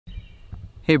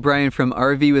Hey, Brian from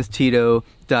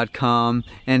RVwithtito.com,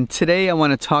 and today I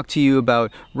want to talk to you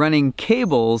about running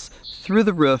cables through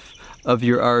the roof of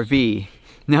your RV.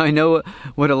 Now, I know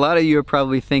what a lot of you are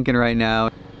probably thinking right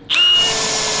now.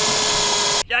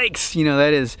 Yikes! You know,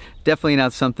 that is definitely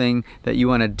not something that you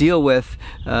want to deal with,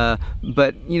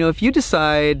 but you know, if you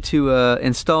decide to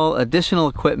install additional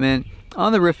equipment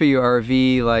on the roof of your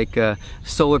RV, like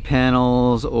solar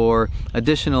panels or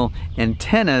additional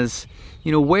antennas,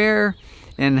 you know, where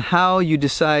and how you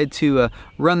decide to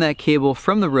run that cable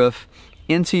from the roof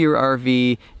into your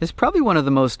RV is probably one of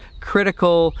the most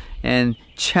critical and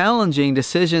challenging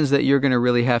decisions that you're going to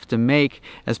really have to make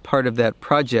as part of that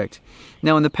project.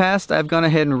 Now, in the past, I've gone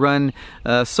ahead and run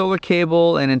solar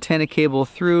cable and antenna cable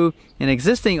through an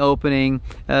existing opening,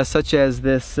 such as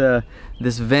this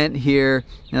vent here,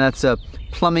 and that's a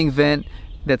plumbing vent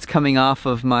that's coming off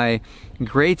of my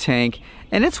gray tank,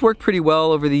 and it's worked pretty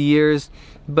well over the years.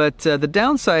 But the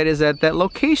downside is that that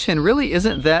location really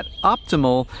isn't that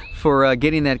optimal for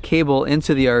getting that cable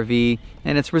into the RV,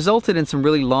 and it's resulted in some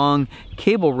really long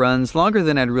cable runs, longer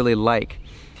than I'd really like.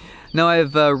 Now,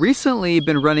 I've recently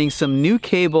been running some new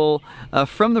cable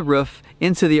from the roof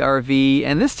into the RV,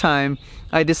 and this time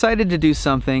I decided to do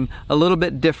something a little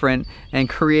bit different and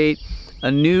create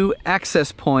a new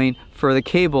access point for the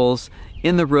cables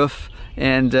in the roof.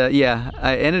 And yeah,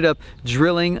 I ended up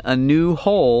drilling a new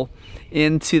hole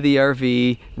into the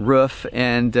RV roof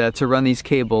and to run these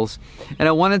cables. And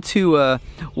I wanted to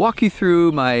walk you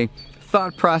through my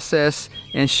thought process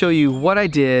and show you what I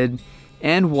did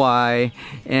and why,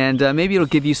 and maybe it'll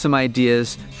give you some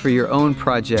ideas for your own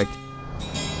project.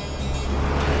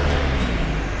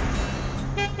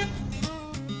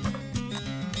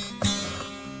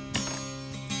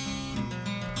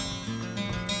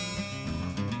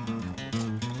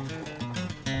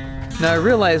 Now, I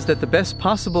realized that the best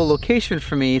possible location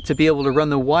for me to be able to run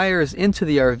the wires into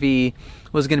the RV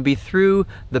was going to be through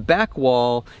the back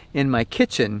wall in my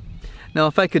kitchen. Now,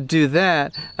 if I could do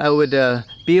that, I would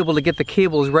be able to get the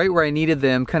cables right where I needed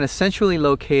them, kind of centrally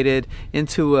located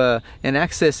into an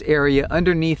access area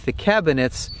underneath the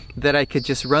cabinets that I could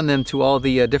just run them to all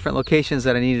the different locations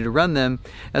that I needed to run them,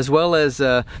 as well as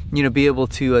you know, be able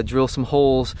to drill some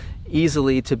holes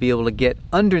easily to be able to get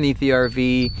underneath the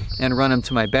RV and run them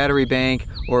to my battery bank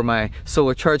or my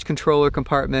solar charge controller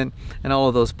compartment and all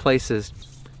of those places.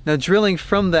 Now, drilling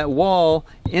from that wall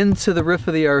into the roof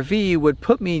of the RV would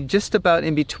put me just about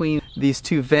in between these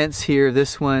two vents here,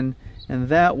 this one and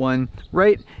that one,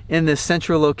 right in the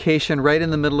central location, right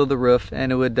in the middle of the roof,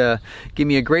 and it would give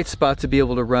me a great spot to be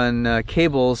able to run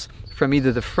cables from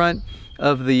either the front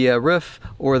of the roof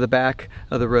or the back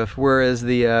of the roof, whereas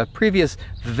the previous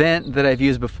vent that I've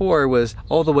used before was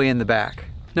all the way in the back.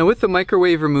 Now, with the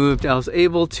microwave removed, I was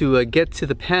able to get to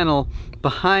the panel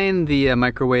behind the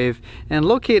microwave and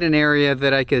locate an area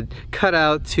that I could cut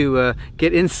out to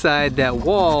get inside that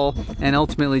wall and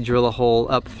ultimately drill a hole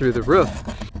up through the roof.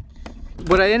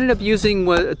 What I ended up using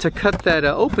to cut that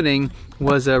opening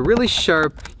was a really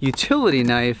sharp utility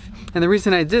knife, and the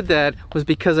reason I did that was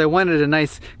because I wanted a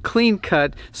nice clean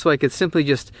cut so I could simply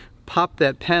just pop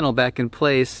that panel back in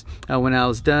place when I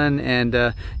was done, and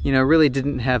you know, really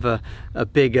didn't have a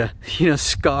big you know,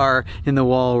 scar in the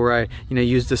wall where I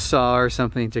used a saw or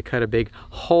something to cut a big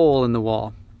hole in the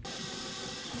wall.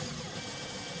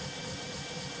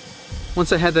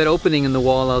 Once I had that opening in the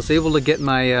wall, I was able to get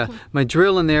my my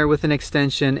drill in there with an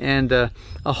extension and a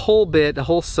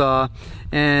hole saw,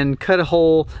 and cut a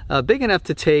hole big enough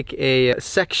to take a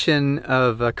section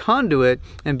of conduit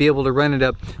and be able to run it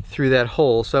up through that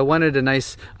hole. So I wanted a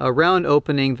nice round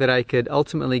opening that I could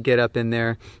ultimately get up in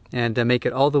there and make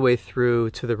it all the way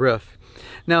through to the roof.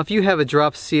 Now, if you have a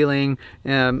drop ceiling,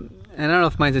 and I don't know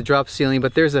if mine's a drop ceiling,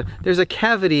 but there's a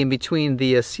cavity in between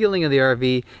the ceiling of the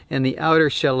RV and the outer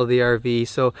shell of the RV.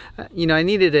 So you know, I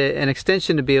needed an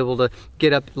extension to be able to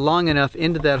get up long enough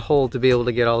into that hole to be able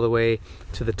to get all the way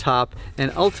to the top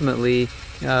and ultimately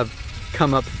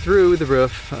come up through the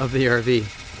roof of the RV.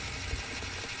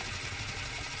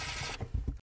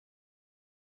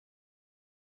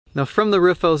 Now, from the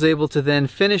roof, I was able to then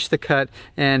finish the cut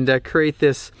and create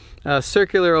this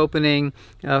circular opening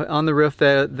on the roof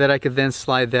that I could then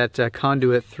slide that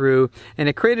conduit through, and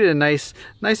it created a nice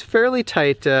fairly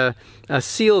tight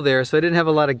seal there, so I didn't have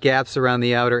a lot of gaps around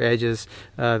the outer edges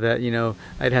that, you know,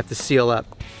 I'd have to seal up.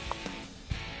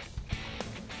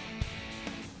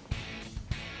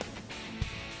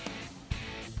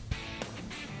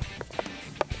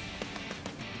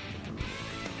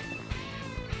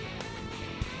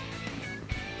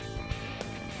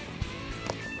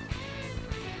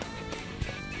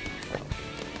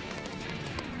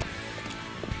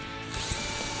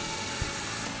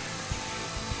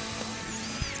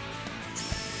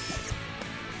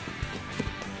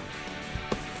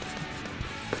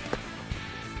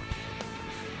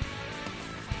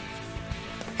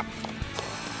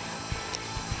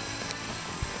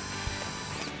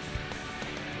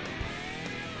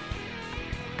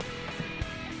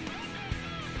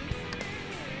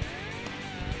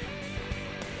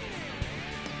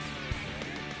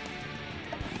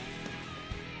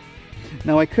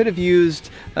 Now I could have used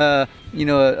you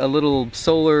know, a little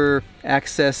solar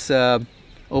access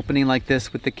opening like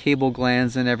this with the cable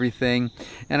glands and everything,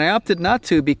 and I opted not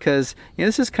to because, you know,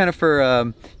 this is kind of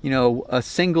for you know, a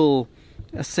single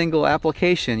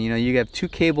application. You know, you have 2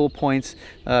 cable points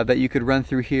that you could run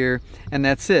through here, and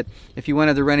that's it. If you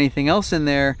wanted to run anything else in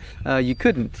there, you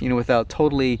couldn't, you know, without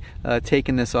totally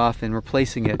taking this off and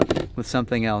replacing it with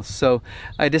something else. So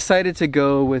I decided to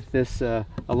go with this a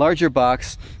larger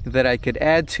box that I could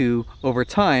add to over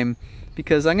time,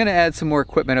 because I'm going to add some more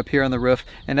equipment up here on the roof,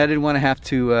 and I didn't want to have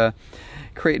to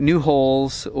create new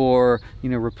holes or, you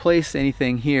know, replace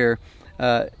anything here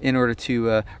in order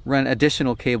to run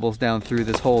additional cables down through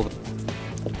this hole.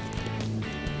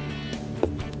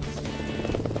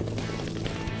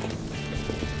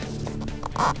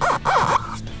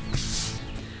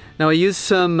 Now I used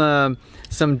some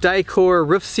dicor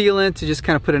roof sealant to just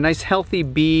kind of put a nice healthy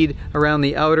bead around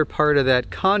the outer part of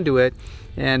that conduit,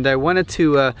 and I wanted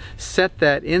to set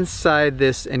that inside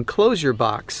this enclosure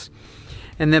box.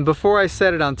 And then before I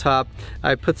set it on top,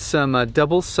 I put some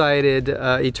double-sided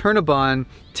Eternabond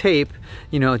tape,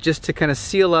 you know, just to kind of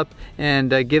seal up and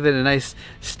give it a nice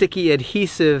sticky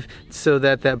adhesive so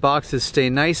that that box is stay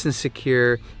nice and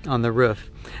secure on the roof.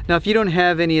 Now, if you don't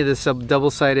have any of this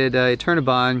double-sided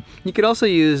Eternabond, you could also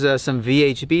use some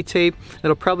VHB tape.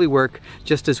 That'll probably work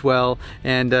just as well,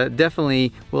 and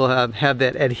definitely will have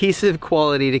that adhesive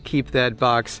quality to keep that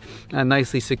box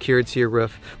nicely secured to your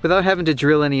roof without having to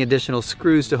drill any additional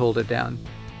screws to hold it down.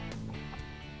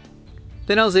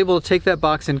 Then I was able to take that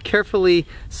box and carefully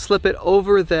slip it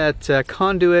over that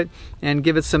conduit and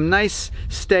give it some nice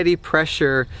steady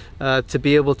pressure to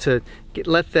be able to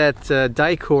let that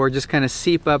dicor just kind of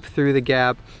seep up through the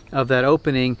gap of that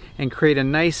opening and create a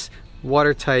nice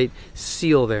watertight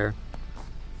seal there.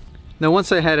 Now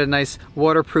once I had a nice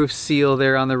waterproof seal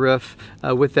there on the roof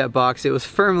with that box, it was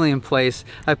firmly in place.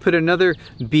 I put another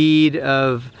bead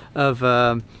of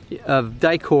dicor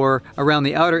around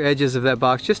the outer edges of that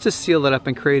box just to seal it up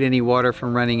and create any water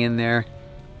from running in there.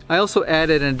 I also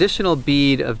added an additional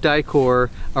bead of dicor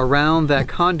around that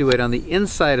conduit on the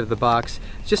inside of the box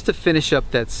just to finish up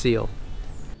that seal.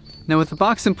 Now with the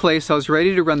box in place, I was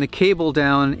ready to run the cable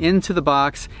down into the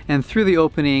box and through the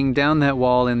opening down that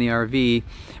wall in the RV.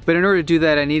 But in order to do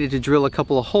that, I needed to drill a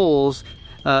couple of holes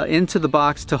into the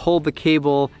box to hold the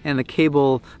cable and the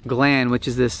cable gland, which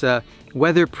is this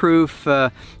weatherproof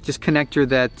just connector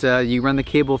that you run the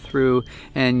cable through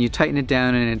and you tighten it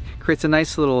down, and it creates a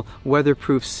nice little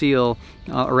weatherproof seal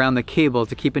around the cable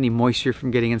to keep any moisture from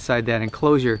getting inside that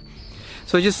enclosure.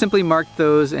 So I just simply marked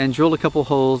those and drilled a couple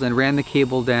holes and ran the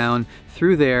cable down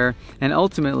through there and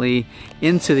ultimately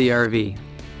into the RV.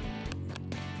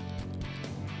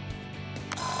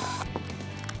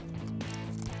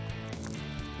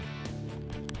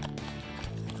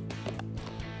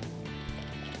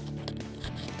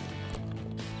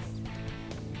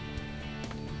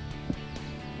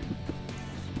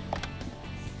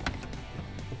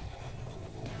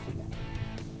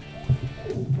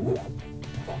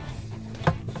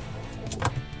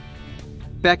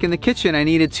 Back in the kitchen, I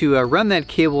needed to run that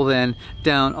cable then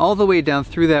down all the way down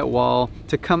through that wall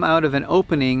to come out of an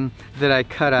opening that I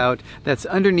cut out that's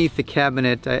underneath the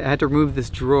cabinet. I had to remove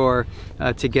this drawer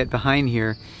to get behind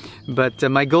here, but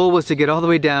my goal was to get all the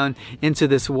way down into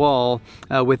this wall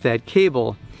with that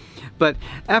cable. But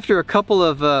after a couple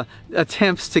of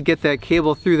attempts to get that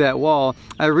cable through that wall,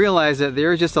 I realized that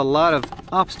there are just a lot of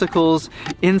obstacles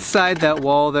inside that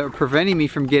wall that were preventing me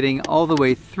from getting all the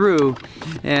way through,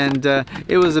 and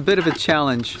it was a bit of a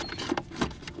challenge.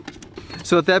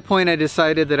 So at that point I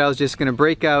decided that I was just going to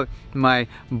break out my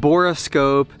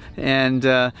borescope, and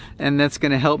that's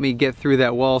going to help me get through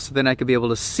that wall so then I could be able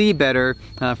to see better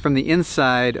from the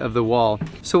inside of the wall.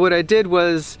 So what I did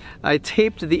was I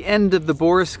taped the end of the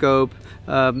borescope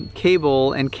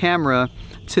cable and camera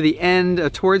to the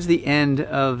end, towards the end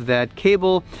of that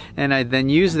cable, and I then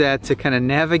used that to kind of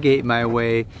navigate my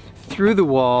way through the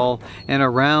wall and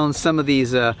around some of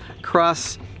these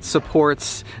cross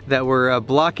supports that were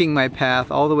blocking my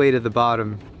path all the way to the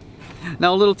bottom.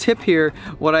 Now a little tip here,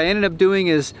 what I ended up doing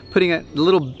is putting a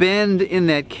little bend in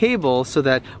that cable so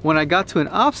that when I got to an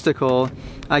obstacle,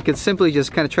 I could simply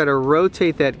just kind of try to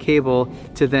rotate that cable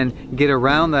to then get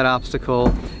around that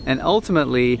obstacle, and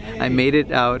ultimately I made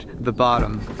it out the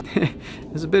bottom. It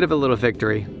was a bit of a little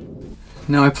victory.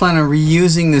 Now I plan on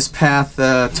reusing this path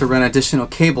to run additional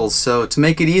cables, so to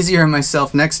make it easier on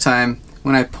myself next time,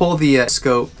 when I pull the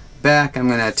scope back, I'm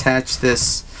going to attach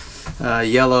this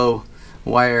yellow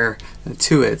wire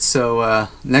to it, so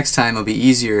next time it'll be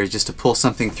easier just to pull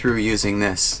something through using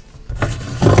this.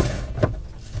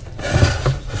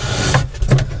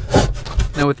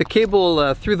 Now with the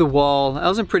cable through the wall, I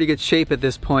was in pretty good shape at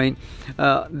this point.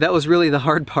 That was really the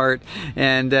hard part,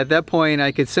 and at that point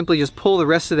I could simply just pull the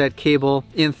rest of that cable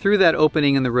in through that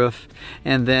opening in the roof,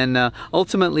 and then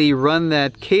ultimately run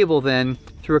that cable then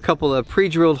through a couple of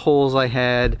pre-drilled holes I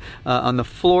had on the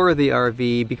floor of the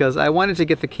RV, because I wanted to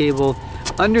get the cable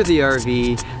under the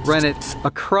RV, run it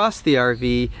across the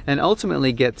RV, and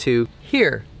ultimately get to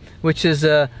here, which is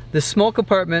the small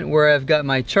compartment where I've got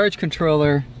my charge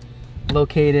controller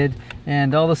located,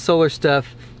 and all the solar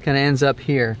stuff kind of ends up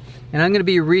here. And I'm going to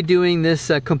be redoing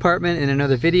this compartment in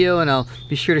another video, and I'll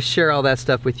be sure to share all that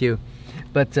stuff with you.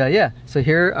 But yeah, so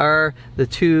here are the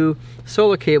two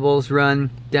solar cables run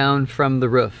down from the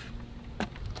roof.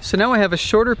 So now I have a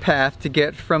shorter path to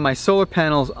get from my solar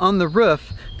panels on the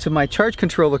roof to my charge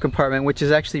controller compartment, which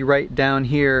is actually right down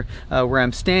here where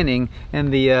I'm standing,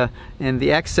 and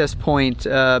the access point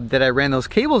that I ran those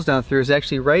cables down through is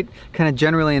actually right kind of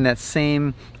generally in that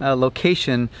same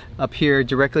location up here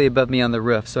directly above me on the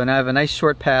roof. So now I have a nice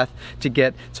short path to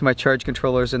get to my charge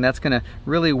controllers, and that's going to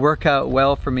really work out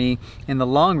well for me in the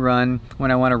long run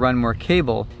when I want to run more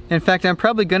cable. In fact, I'm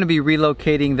probably going to be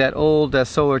relocating that old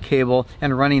solar cable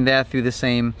and running that through the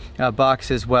same box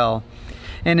as well.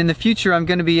 And in the future, I'm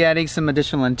going to be adding some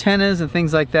additional antennas and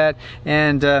things like that,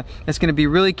 and it's going to be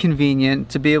really convenient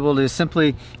to be able to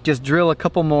simply just drill a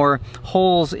couple more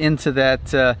holes into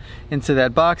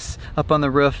that box up on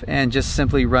the roof and just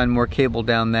simply run more cable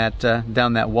down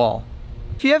that wall.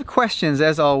 If you have questions,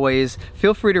 as always,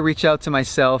 feel free to reach out to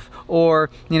myself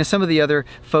or some of the other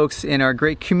folks in our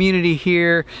great community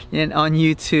here on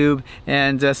YouTube,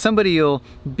 and somebody will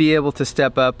be able to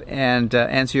step up and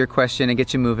answer your question and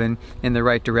get you moving in the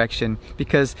right direction.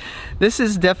 Because this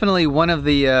is definitely one of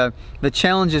the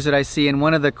challenges that I see, and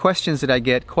one of the questions that I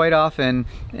get quite often,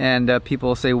 and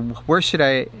people say, where should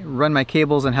I run my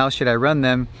cables and how should I run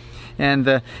them?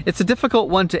 And it's a difficult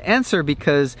one to answer,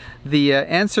 because the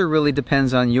answer really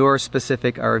depends on your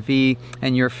specific RV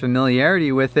and your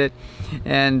familiarity with it.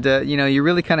 And you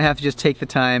really kind of have to just take the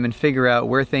time and figure out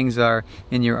where things are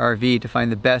in your RV to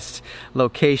find the best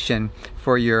location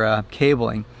for your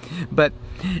cabling. But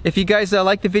if you guys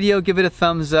like the video, give it a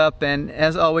thumbs up, and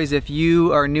as always, if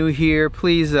you are new here,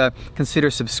 please consider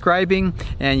subscribing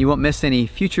and you won't miss any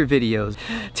future videos.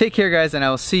 Take care, guys, and I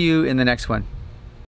will see you in the next one.